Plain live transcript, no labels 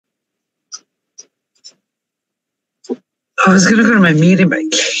I was gonna go to my meeting, but I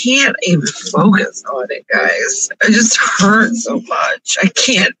can't even focus on it, guys. I just hurt so much. I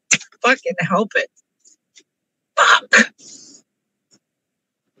can't fucking help it. Fuck.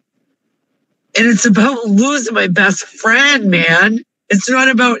 And it's about losing my best friend, man. It's not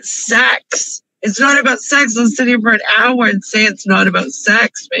about sex. It's not about sex. I'll sit here for an hour and say it's not about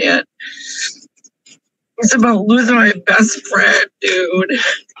sex, man. It's about losing my best friend, dude.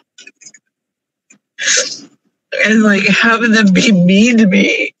 And like having them be mean to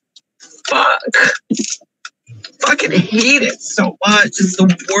me. Fuck. Fucking hate it so much. It's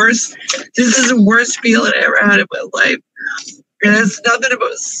the worst. This is the worst feeling I ever had in my life. And it's nothing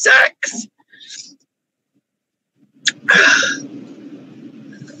about sex.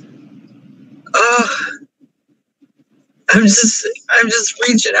 I'm just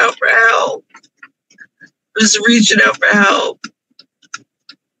reaching out for help. I'm just reaching out for help.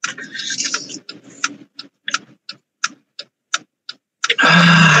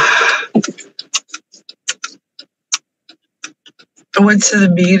 I went to the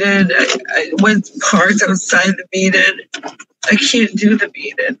meeting. I went parked outside the meeting. I can't do the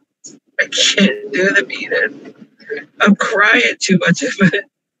meeting. I can't do the meeting. I'm crying too much of it.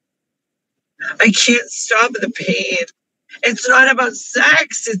 I can't stop the pain. It's not about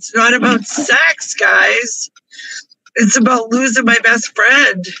sex. It's not about sex, guys. It's about losing my best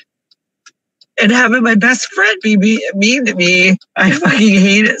friend and having my best friend be mean to me. I fucking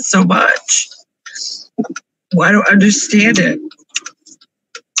hate it so much. I don't understand it.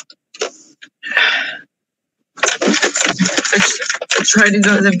 I tried to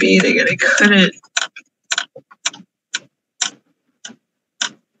go to the meeting and I couldn't.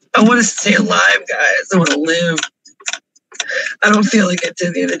 I want to stay alive, guys. I want to live. I don't feel like I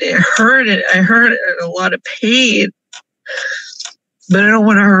did the other day. I heard it in a lot of pain, but I don't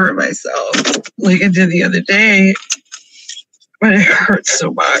want to hurt myself like I did the other day. But it hurts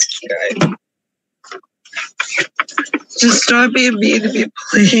so much, guys. Just stop being mean to me,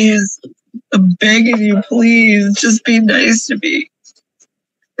 please. I'm begging you, please. Just be nice to me.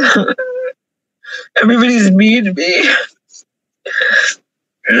 Everybody's mean to me.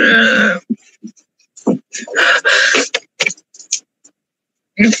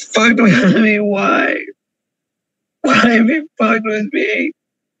 You fucked with me. Why? Why have you fucked with me?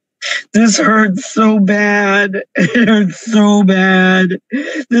 This hurts so bad. It hurts so bad.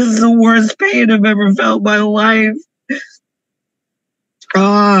 This is the worst pain I've ever felt in my life.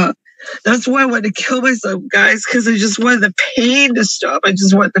 That's why I wanted to kill myself, guys, because I just wanted the pain to stop. I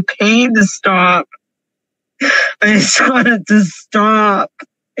just want the pain to stop. I just want it to stop.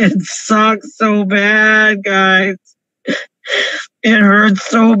 It sucks so bad, guys. It hurts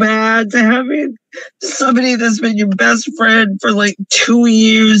so bad to have somebody that's been your best friend for like 2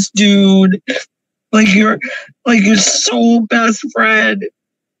 years, dude. Like your soul best friend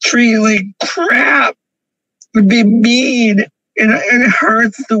treat you like crap and be mean. And it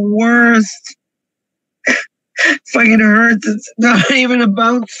hurts the worst. Fucking hurts. It's not even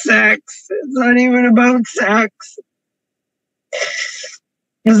about sex. It's not even about sex.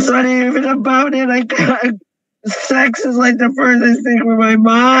 It's not even about it. Sex is like the furthest thing from my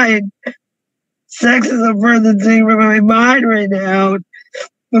mind. Sex is the furthest thing from my mind right now.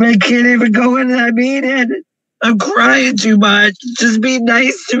 But I can't even go into that meeting. I'm crying too much. Just be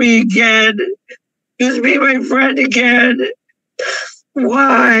nice to me again. Just be my friend again.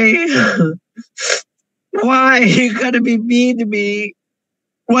 Why? Why you gotta be mean to me?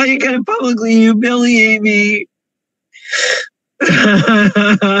 Why you gotta publicly humiliate me?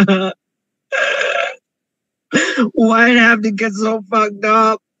 Why'd I have to get so fucked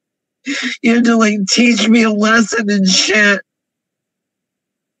up? You had to like teach me a lesson and shit.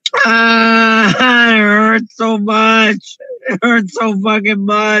 It hurts so much. It hurts so fucking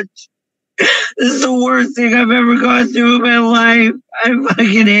much. This is the worst thing I've ever gone through in my life. I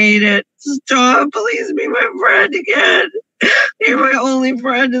fucking hate it. Stop, please be my friend again. You're my only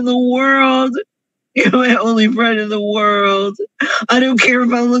friend in the world. You're my only friend in the world. I don't care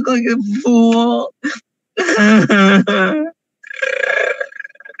if I look like a fool. It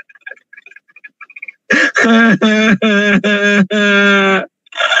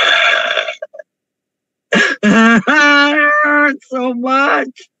hurts so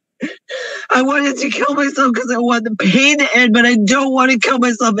much. I wanted to kill myself because I want the pain to end, but I don't want to kill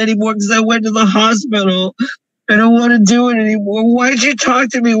myself anymore because I went to the hospital. I don't want to do it anymore. Why did you talk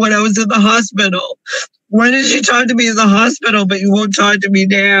to me when I was in the hospital? Why did you talk to me in the hospital, but you won't talk to me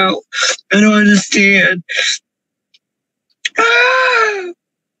now? I don't understand. Why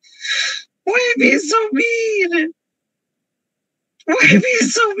are you being so mean? Why are you being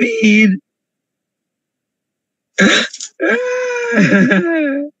so mean? It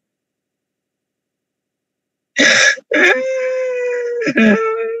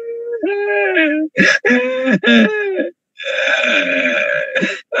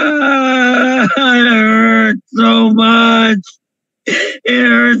hurts so much. It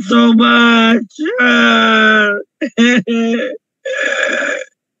hurts so much.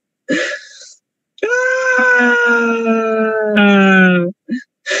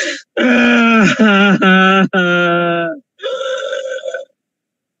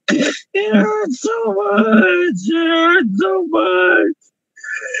 It hurts so much. It hurts so much.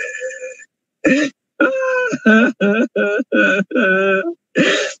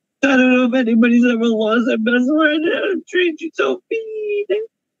 I don't know if anybody's ever lost their best friend and treat you so mean.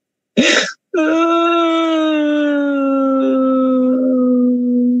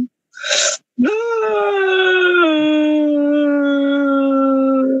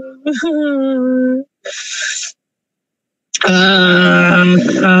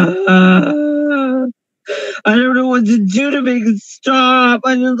 I don't know what to do to make it stop.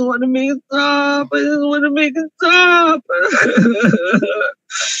 I just want to make it stop. I just want to make it stop.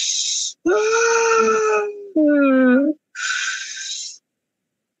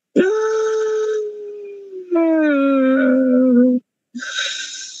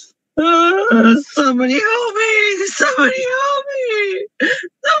 Somebody help me! Somebody help me!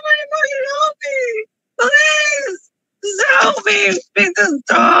 Somebody fucking help me! Please! Just help me! Make this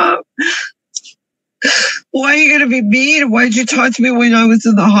stop! Why are you gonna be mean? Why did you talk to me when I was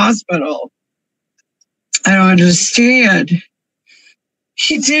in the hospital? I don't understand.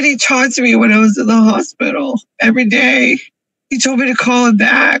 He talked to me when I was in the hospital every day. He told me to call him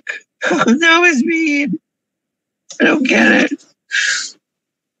back. Now he's mean. I don't get it.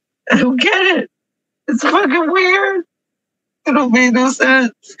 I don't get it. It's fucking weird. It don't make no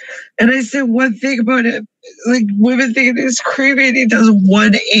sense. And I said one thing about it. Like, women think it's creepy and he does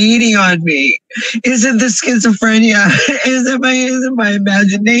 180 on me. Is it the schizophrenia? Is it my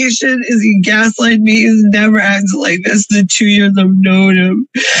imagination? Is he gaslighting me? He's never acted like this in the 2 years I've known him.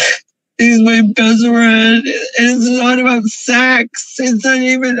 He's my best friend. And it's not about sex. It's not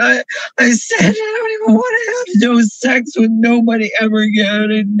even, I said, I don't even want to have no sex with nobody ever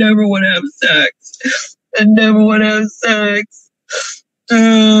again. I never want to have sex. I never want to have sex. I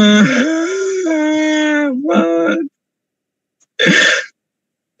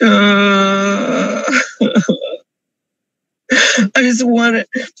just want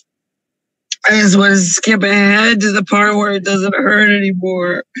to skip ahead to the part where it doesn't hurt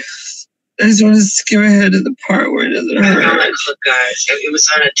anymore. I just want to skip ahead to the part where it doesn't hurt. I look, guys, it was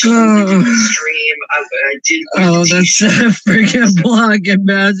on a totally stream. I didn't. Oh, that's freaking block and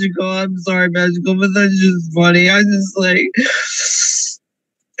magical. I'm sorry, magical, but that's just funny. I just like.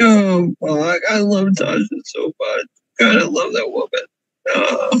 Oh, fuck. I love Tasha so much. God, I love that woman.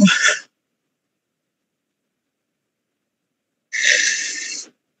 Oh.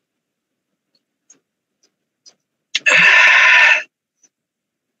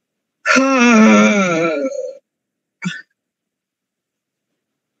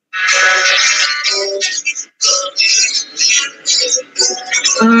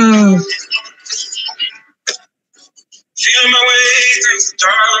 Feel my way through the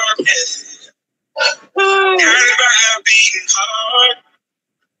darkness. Guided by a beating heart.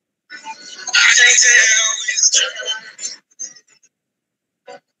 I can't tell which turn,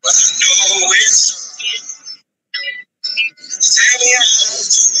 but I know it's tell me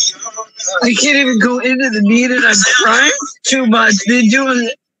how I can't even go into the needed. I'm crying too much. They do a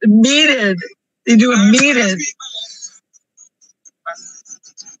needed. They do a needed.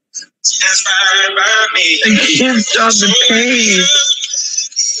 That's fine by me. I can't stop the pain.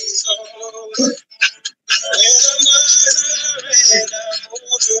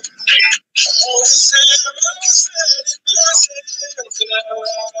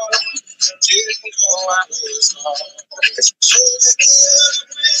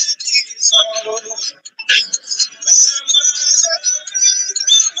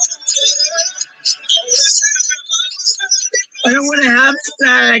 I don't want to have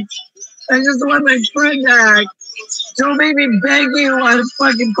sex. I just want my friend back. Don't make me beg you on a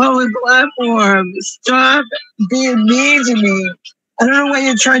fucking public platform. Stop being mean to me. I don't know what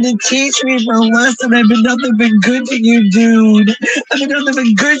you're trying to teach me for a lesson. I've been nothing but good to you, dude. I've been nothing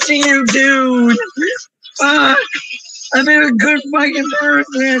but good to you, dude. Fuck. I've been a good fucking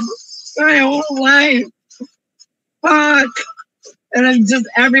person my whole life. Fuck. And I'm just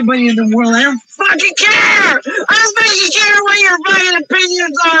everybody in the world. I don't fucking care. I don't fucking care what your fucking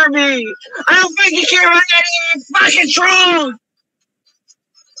opinions are of me. I don't fucking care about any of your fucking trolls.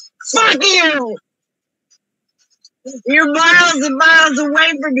 Fuck you. You're miles and miles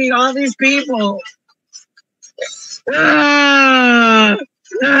away from me, all these people. Ah,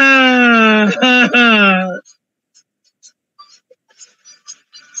 ah, ah.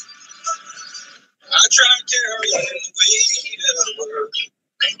 I try to carry the weight of the world.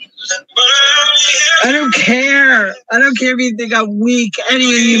 I don't care. I don't care if you think I'm weak, any of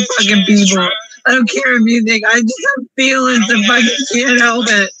you fucking people. I don't care if you think I just have feelings and fucking can't help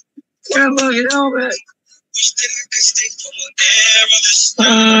it. Can't fucking help it. Wish that I could stay forever this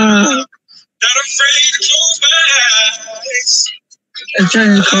time. Not afraid to close my eyes. I'm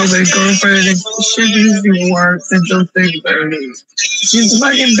trying to call my girlfriend and she doesn't work until 6:30. She's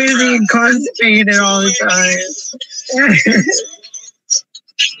fucking busy and constipated all the time.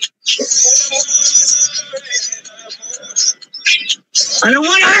 I don't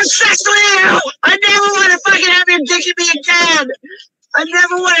want to have sex with you! I never want to fucking have you dicking me again! I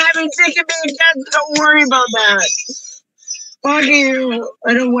never want to have you dicking me again, so don't worry about that. Fuck you.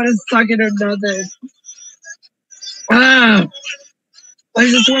 I don't want to suck it or nothing. Ah. I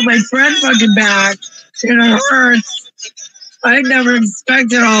just want my friend fucking back. It hurts. I never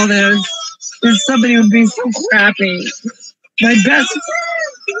expected all this. That somebody would be so crappy. My best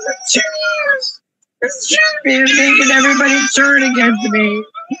friend is making everybody turn against me.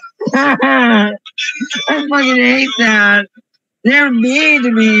 I fucking hate that. They're mean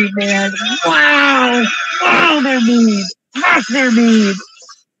to me, man. Wow. Wow, they're mean. Fuck, they're mean.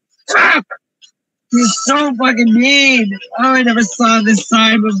 Fuck. You're so fucking mean. Oh, I never saw this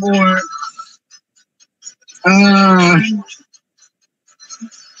side before.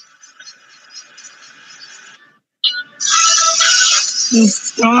 Just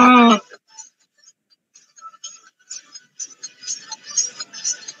stop.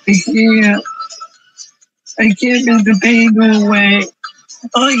 I can't make the pain go away.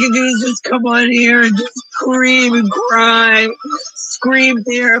 All I can do is just come on here and just scream and cry. Scream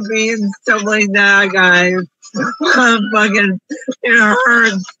therapy and stuff like that, guys. I'm fucking, it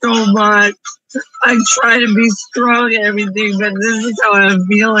hurts so much. I try to be strong and everything, but this is how I'm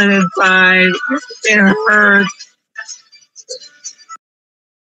feeling inside. It hurts.